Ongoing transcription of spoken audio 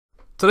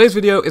Today's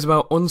video is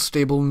about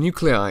unstable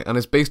nuclei and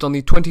is based on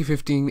the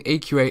 2015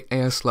 AQA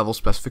AS level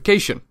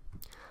specification.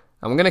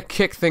 And we're going to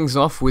kick things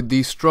off with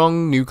the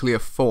strong nuclear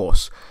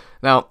force.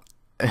 Now,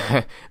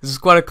 this is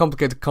quite a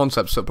complicated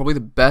concept, so probably the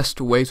best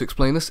way to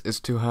explain this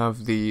is to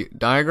have the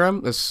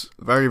diagram, this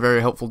very,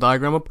 very helpful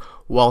diagram up,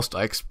 whilst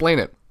I explain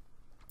it.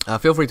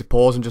 Feel free to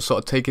pause and just sort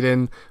of take it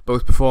in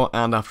both before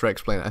and after I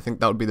explain it. I think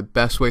that would be the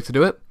best way to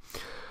do it.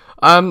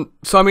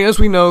 As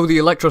we know, the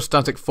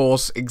electrostatic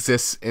force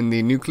exists in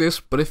the nucleus,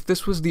 but if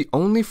this was the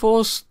only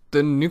force,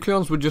 the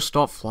nucleons would just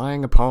start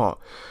flying apart.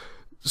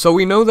 So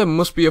we know there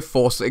must be a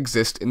force that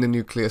exists in the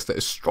nucleus that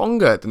is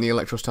stronger than the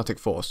electrostatic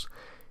force.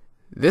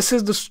 This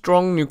is the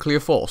strong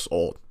nuclear force,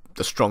 or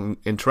the strong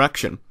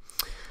interaction.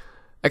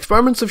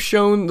 Experiments have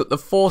shown that the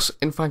force,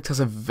 in fact, has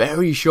a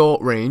very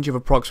short range of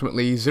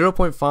approximately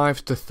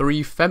 0.5 to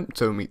 3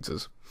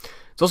 femtometers.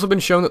 It's also been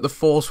shown that the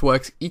force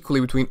works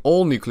equally between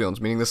all nucleons,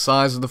 meaning the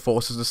size of the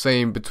force is the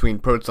same between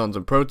protons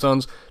and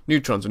protons,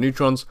 neutrons and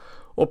neutrons,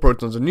 or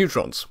protons and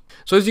neutrons.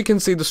 So as you can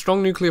see, the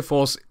strong nuclear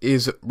force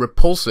is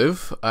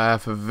repulsive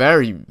for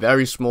very,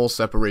 very small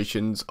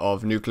separations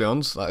of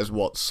nucleons. That is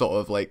what's sort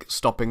of like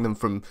stopping them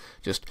from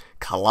just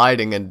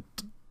colliding and,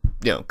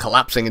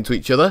 collapsing into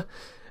each other.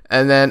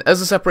 And then as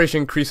the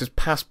separation increases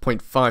past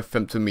 0.5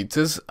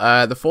 femtometers,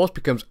 the force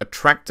becomes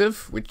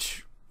attractive,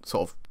 which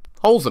sort of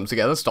holds them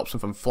together, stops them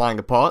from flying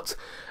apart,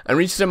 and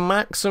reaches a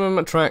maximum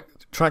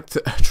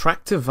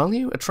attraction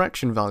value,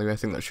 I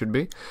think that should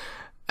be.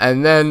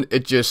 And then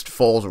it just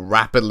falls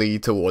rapidly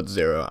towards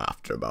zero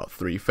after about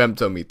 3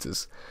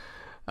 femtometers.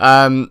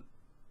 The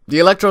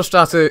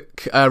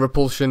electrostatic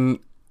repulsion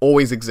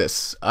always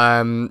exists.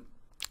 It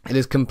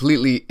is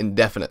completely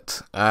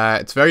indefinite.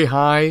 It's very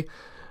high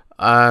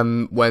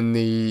when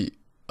the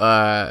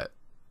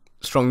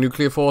strong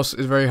nuclear force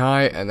is very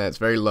high, and then it's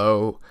very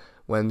low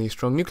when the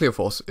strong nuclear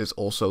force is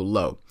also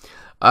low.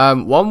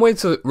 One way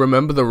to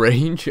remember the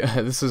range,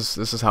 this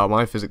is how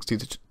my physics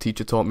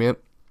teacher taught me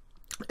it,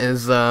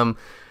 is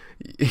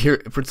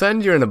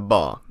pretend you're in a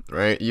bar,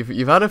 right?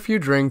 You've had a few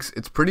drinks,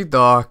 it's pretty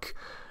dark,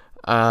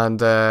 and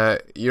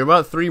you're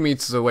about 3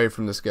 meters away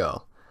from this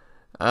girl,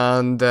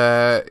 and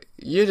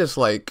you're just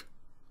like,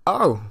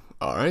 oh,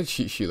 all right,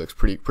 she looks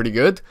pretty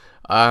good.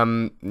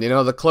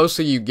 The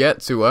closer you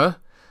get to her,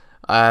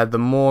 the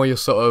more your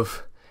sort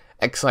of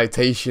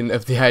excitation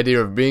of the idea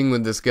of being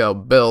with this girl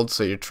builds,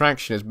 so your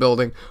attraction is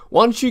building.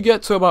 Once you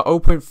get to about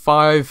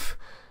 0.5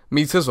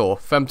 meters, or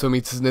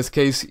femtometers in this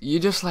case, you're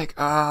just like,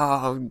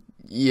 oh,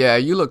 yeah,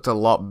 you looked a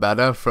lot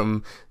better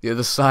from the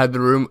other side of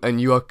the room,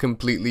 and you are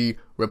completely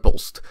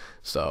repulsed.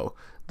 So,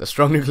 the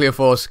strong nuclear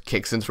force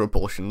kicks into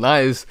repulsion.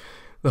 That is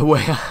the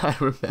way I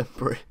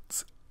remember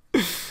it.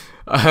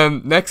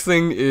 Next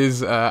thing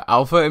is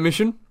alpha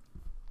emission.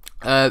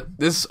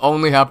 This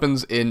only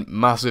happens in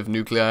massive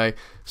nuclei,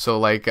 so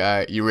like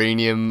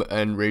uranium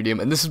and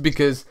radium, and this is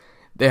because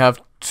they have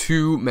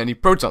too many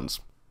protons.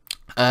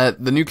 The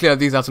nuclei of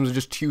these atoms are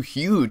just too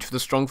huge for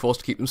the strong force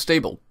to keep them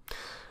stable.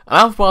 An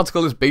alpha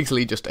particle is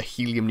basically just a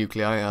helium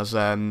nuclei, as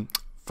 4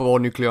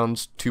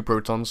 nucleons, 2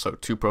 protons, so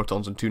 2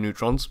 protons and 2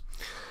 neutrons.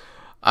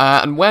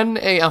 And when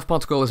a alpha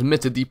particle is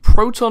emitted, the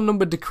proton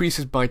number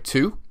decreases by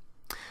 2,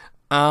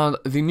 and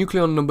the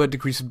nucleon number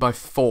decreases by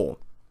 4.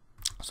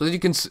 So as you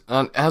can see,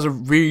 it has a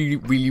really,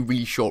 really,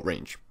 really short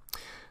range.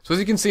 So as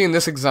you can see in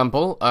this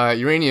example,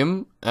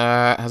 uranium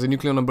has a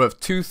nucleon number of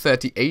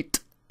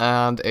 238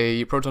 and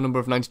a proton number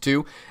of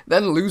 92,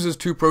 then loses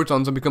 2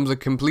 protons and becomes a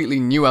completely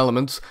new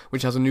element,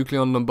 which has a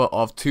nucleon number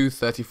of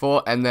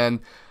 234, and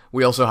then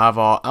we also have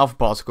our alpha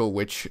particle,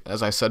 which,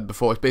 as I said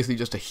before, is basically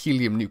just a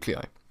helium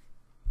nuclei.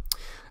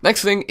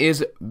 Next thing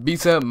is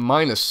beta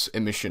minus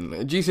emission.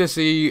 At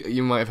GCSE,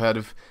 you might have heard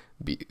of,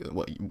 you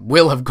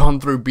will have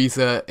gone through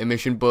beta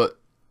emission, but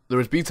there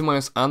is beta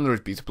minus and there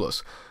is beta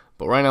plus.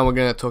 But right now we're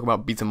going to talk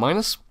about beta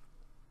minus.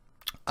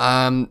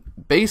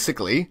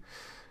 Basically,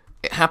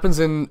 it happens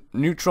in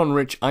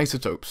neutron-rich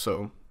isotopes.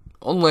 So,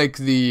 unlike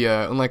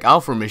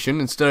alpha emission,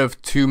 instead of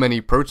too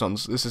many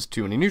protons, this is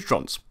too many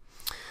neutrons.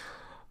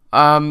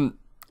 A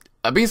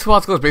beta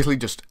particle is basically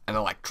just an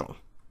electron.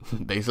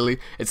 Basically,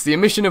 it's the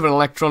emission of an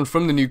electron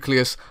from the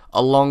nucleus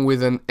along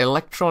with an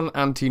electron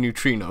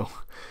antineutrino.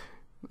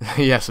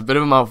 Yes, a bit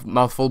of a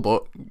mouthful,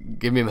 but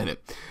give me a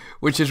minute.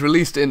 Which is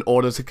released in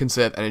order to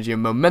conserve energy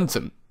and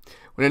momentum.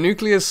 When a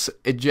nucleus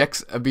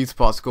ejects a beta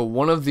particle,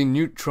 one of the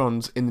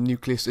neutrons in the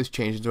nucleus is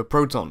changed into a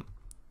proton.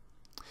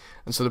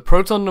 And so the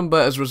proton number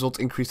as a result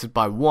increases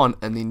by 1,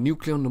 and the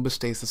nucleon number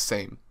stays the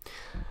same.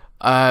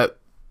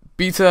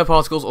 Beta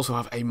particles also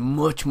have a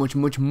much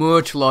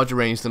larger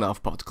range than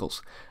alpha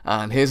particles.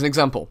 And here's an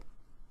example.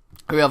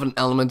 We have an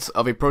element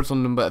of a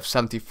proton number of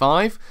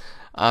 75,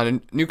 and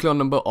a nucleon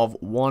number of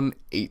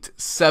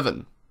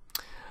 187.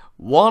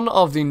 One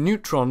of the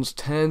neutrons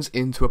turns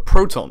into a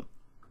proton,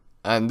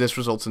 and this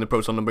results in the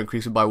proton number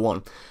increasing by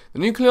 1. The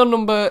nucleon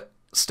number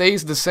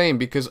stays the same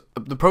because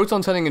the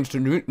proton turning into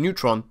a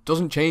neutron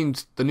doesn't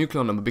change the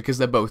nucleon number because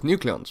they're both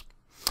nucleons.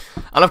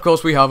 And of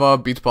course we have our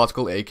beta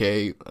particle,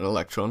 aka an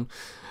electron,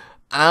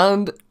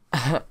 and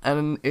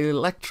an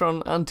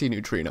electron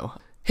antineutrino.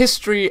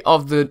 History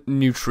of the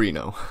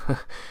neutrino.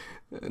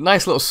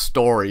 Nice little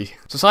story.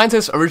 So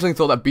scientists originally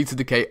thought that beta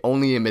decay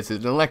only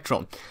emitted an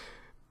electron,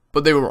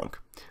 but they were wrong.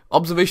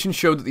 Observations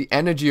showed that the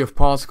energy of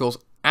particles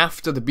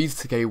after the beta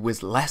decay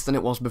was less than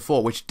it was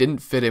before, which didn't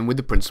fit in with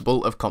the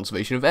principle of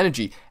conservation of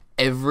energy.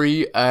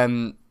 Every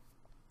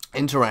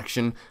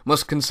interaction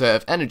must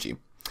conserve energy.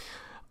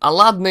 A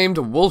lad named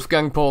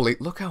Wolfgang Pauli,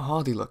 look how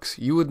hard he looks,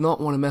 you would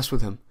not want to mess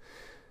with him.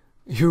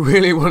 You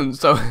really wouldn't.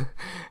 So,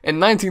 in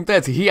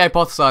 1930, he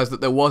hypothesized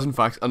that there was in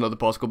fact another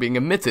particle being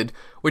emitted,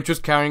 which was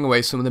carrying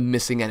away some of the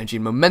missing energy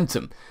and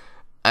momentum,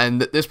 and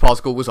that this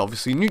particle was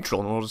obviously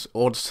neutral in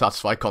order to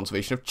satisfy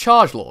conservation of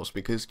charge laws,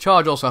 because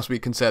charge also has to be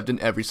conserved in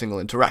every single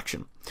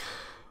interaction.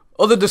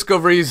 Other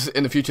discoveries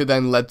in the future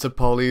then led to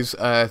Pauli's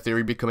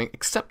theory becoming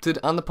accepted,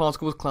 and the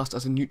particle was classed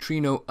as a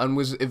neutrino and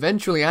was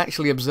eventually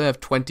actually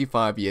observed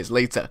 25 years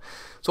later.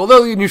 So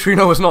although the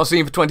neutrino was not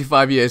seen for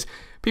 25 years,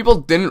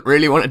 people didn't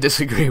really want to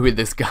disagree with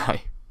this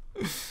guy.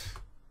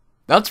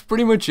 That's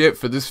pretty much it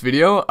for this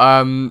video.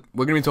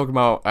 We're going to be talking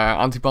about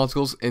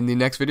antiparticles in the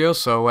next video,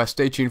 so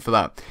stay tuned for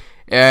that.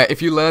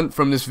 If you learned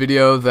from this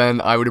video,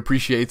 then I would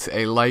appreciate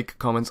a like,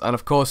 comments, and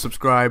of course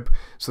subscribe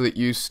so that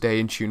you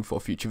stay in tune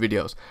for future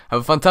videos.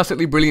 Have a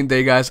fantastically brilliant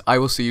day, guys. I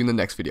will see you in the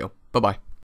next video. Bye-bye.